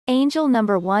Angel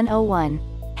number 101.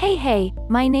 Hey,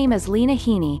 my name is Lena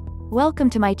Heaney. Welcome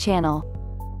to my channel.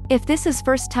 If this is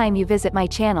first time you visit my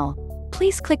channel,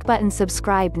 please click button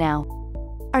subscribe now.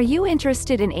 Are you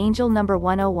interested in angel number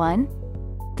 101?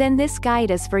 Then this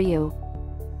guide is for you.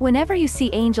 Whenever you see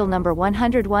angel number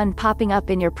 101 popping up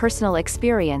in your personal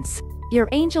experience, your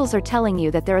angels are telling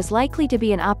you that there is likely to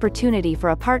be an opportunity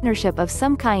for a partnership of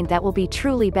some kind that will be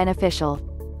truly beneficial.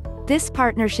 This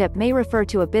partnership may refer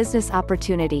to a business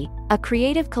opportunity, a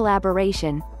creative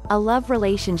collaboration, a love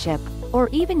relationship, or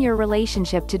even your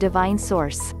relationship to divine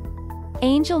source.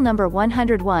 Angel number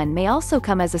 101 may also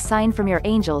come as a sign from your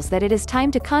angels that it is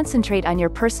time to concentrate on your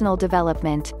personal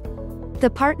development. The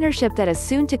partnership that is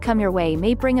soon to come your way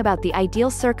may bring about the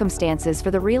ideal circumstances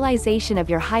for the realization of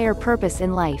your higher purpose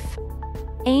in life.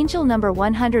 Angel number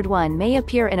 101 may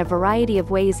appear in a variety of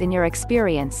ways in your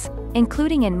experience,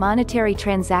 including in monetary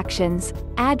transactions,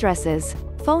 addresses,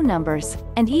 phone numbers,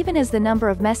 and even as the number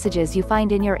of messages you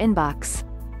find in your inbox.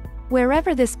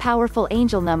 Wherever this powerful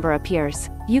angel number appears,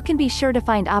 you can be sure to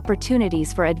find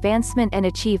opportunities for advancement and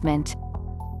achievement.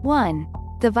 1.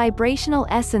 The vibrational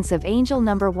essence of angel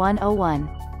number 101.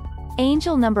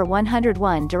 Angel number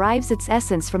 101 derives its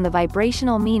essence from the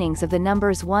vibrational meanings of the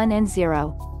numbers 1 and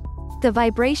 0. The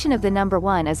vibration of the number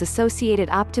 1 is associated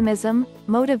optimism,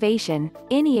 motivation,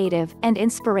 initiative, and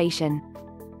inspiration.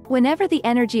 Whenever the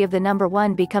energy of the number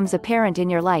 1 becomes apparent in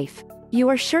your life, you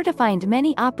are sure to find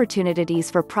many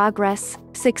opportunities for progress,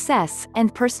 success,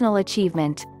 and personal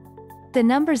achievement. The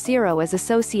number 0 is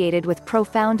associated with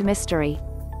profound mystery.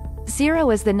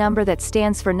 0 is the number that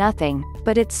stands for nothing,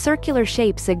 but its circular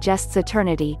shape suggests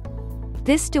eternity.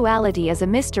 This duality is a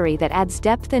mystery that adds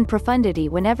depth and profundity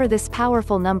whenever this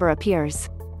powerful number appears.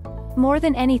 More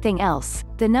than anything else,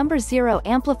 the number 0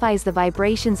 amplifies the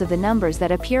vibrations of the numbers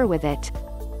that appear with it.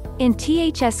 In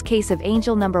TH's case of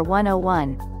angel number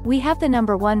 101, we have the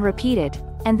number 1 repeated,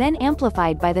 and then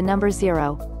amplified by the number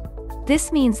 0.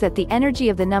 This means that the energy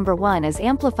of the number 1 is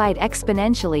amplified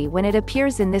exponentially when it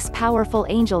appears in this powerful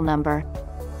angel number.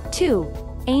 2.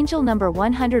 Angel number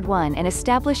 101 and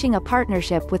establishing a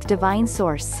partnership with divine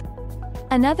source.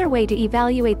 Another way to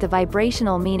evaluate the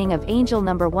vibrational meaning of angel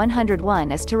number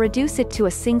 101 is to reduce it to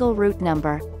a single root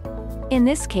number. In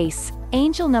this case,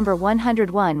 angel number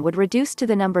 101 would reduce to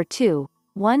the number 2,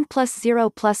 1 plus 0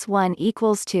 plus 1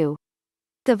 equals 2.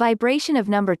 The vibration of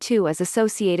number 2 is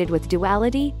associated with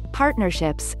duality,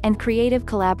 partnerships, and creative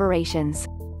collaborations.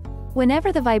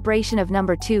 Whenever the vibration of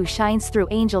number 2 shines through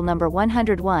angel number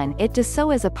 101, it does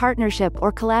so as a partnership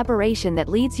or collaboration that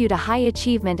leads you to high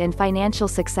achievement and financial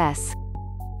success.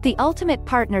 The ultimate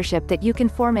partnership that you can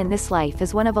form in this life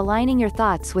is one of aligning your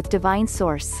thoughts with divine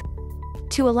source.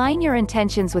 To align your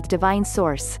intentions with divine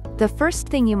source, the first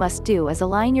thing you must do is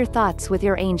align your thoughts with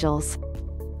your angels.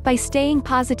 By staying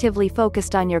positively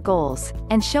focused on your goals,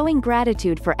 and showing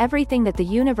gratitude for everything that the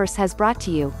universe has brought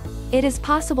to you, it is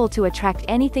possible to attract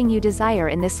anything you desire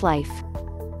in this life.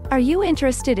 Are you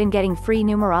interested in getting free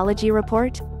numerology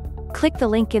report? Click the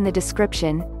link in the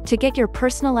description to get your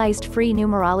personalized free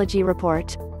numerology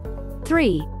report.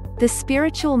 3. The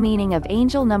spiritual meaning of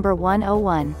angel number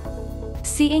 101.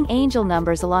 Seeing angel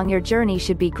numbers along your journey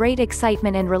should be great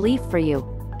excitement and relief for you,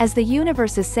 as the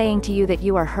universe is saying to you that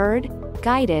you are heard,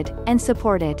 guided, and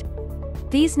supported.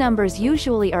 These numbers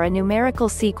usually are a numerical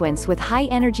sequence with high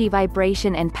energy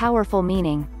vibration and powerful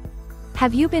meaning.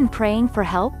 Have you been praying for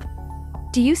help?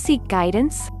 Do you seek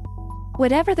guidance?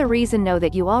 Whatever the reason, know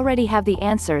that you already have the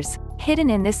answers hidden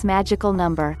in this magical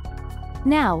number.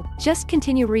 Now, just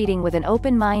continue reading with an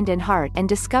open mind and heart and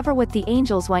discover what the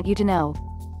angels want you to know.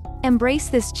 Embrace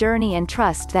this journey and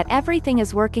trust that everything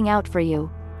is working out for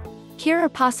you. Here are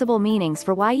possible meanings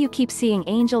for why you keep seeing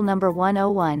angel number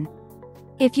 101.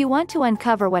 If you want to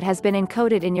uncover what has been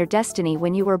encoded in your destiny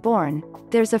when you were born,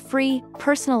 there's a free,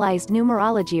 personalized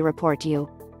numerology report. You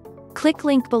click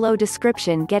link below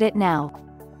description, get it now.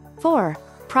 4.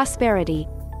 Prosperity.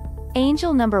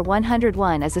 Angel number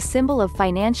 101 is a symbol of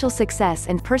financial success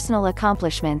and personal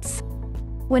accomplishments.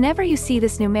 Whenever you see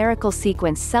this numerical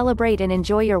sequence, celebrate and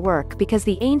enjoy your work because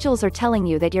the angels are telling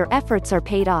you that your efforts are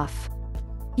paid off.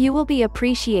 You will be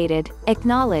appreciated,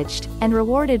 acknowledged, and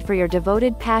rewarded for your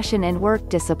devoted passion and work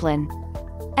discipline.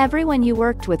 Everyone you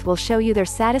worked with will show you their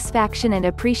satisfaction and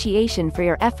appreciation for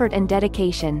your effort and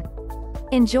dedication.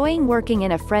 Enjoying working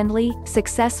in a friendly,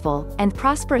 successful, and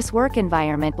prosperous work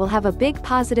environment will have a big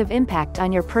positive impact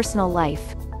on your personal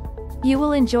life. You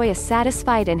will enjoy a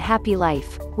satisfied and happy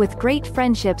life, with great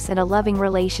friendships and a loving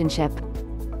relationship.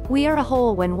 We are a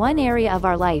whole. When one area of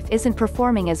our life isn't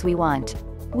performing as we want,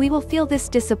 we will feel this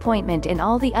disappointment in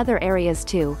all the other areas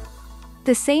too.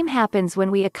 The same happens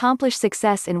when we accomplish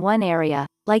success in one area,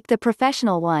 like the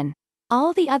professional one.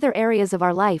 All the other areas of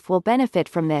our life will benefit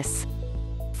from this.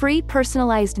 Free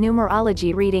personalized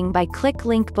numerology reading by click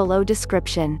link below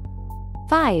description.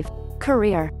 5.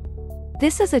 Career.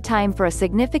 This is a time for a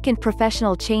significant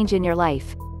professional change in your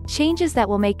life. Changes that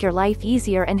will make your life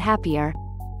easier and happier.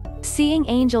 Seeing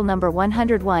angel number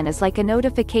 101 is like a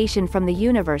notification from the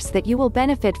universe that you will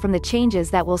benefit from the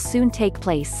changes that will soon take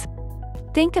place.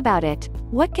 Think about it.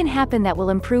 What can happen that will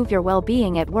improve your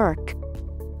well-being at work?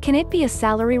 Can it be a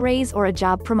salary raise or a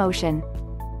job promotion?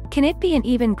 Can it be an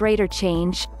even greater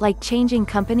change, like changing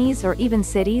companies or even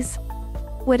cities?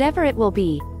 Whatever it will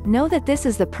be, know that this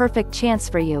is the perfect chance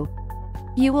for you.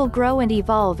 You will grow and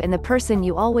evolve in the person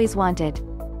you always wanted.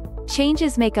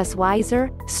 Changes make us wiser,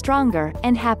 stronger,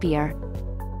 and happier.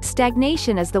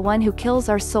 Stagnation is the one who kills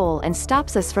our soul and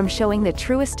stops us from showing the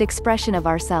truest expression of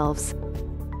ourselves.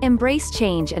 Embrace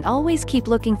change and always keep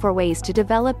looking for ways to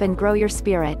develop and grow your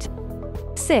spirit.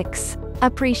 6.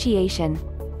 Appreciation.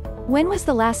 When was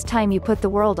the last time you put the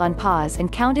world on pause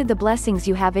and counted the blessings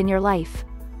you have in your life?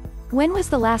 When was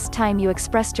the last time you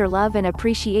expressed your love and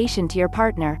appreciation to your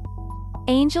partner?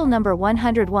 Angel number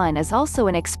 101 is also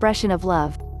an expression of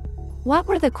love. What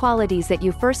were the qualities that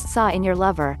you first saw in your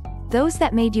lover, those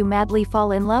that made you madly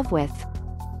fall in love with?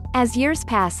 As years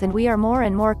pass and we are more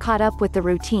and more caught up with the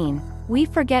routine, we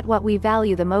forget what we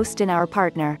value the most in our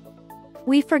partner.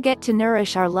 We forget to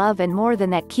nourish our love and more than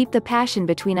that keep the passion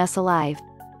between us alive.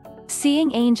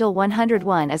 Seeing Angel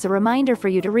 101 is a reminder for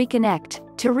you to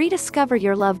reconnect, to rediscover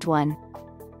your loved one.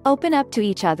 Open up to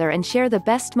each other and share the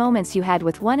best moments you had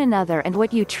with one another and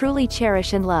what you truly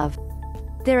cherish and love.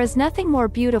 There is nothing more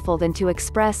beautiful than to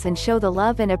express and show the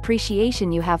love and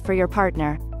appreciation you have for your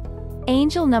partner.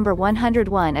 Angel number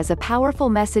 101 is a powerful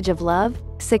message of love,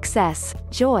 success,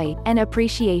 joy, and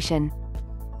appreciation.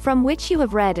 From which you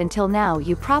have read until now,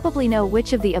 you probably know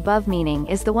which of the above meaning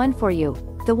is the one for you,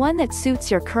 the one that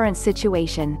suits your current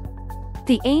situation.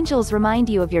 The angels remind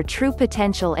you of your true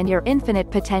potential and your infinite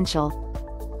potential.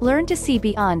 Learn to see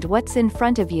beyond what's in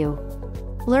front of you.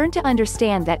 Learn to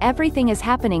understand that everything is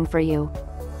happening for you.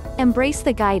 Embrace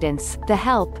the guidance, the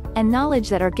help, and knowledge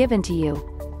that are given to you.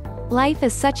 Life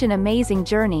is such an amazing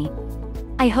journey.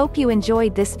 I hope you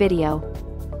enjoyed this video.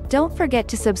 Don't forget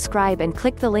to subscribe and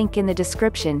click the link in the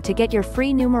description to get your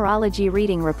free numerology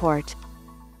reading report.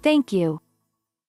 Thank you.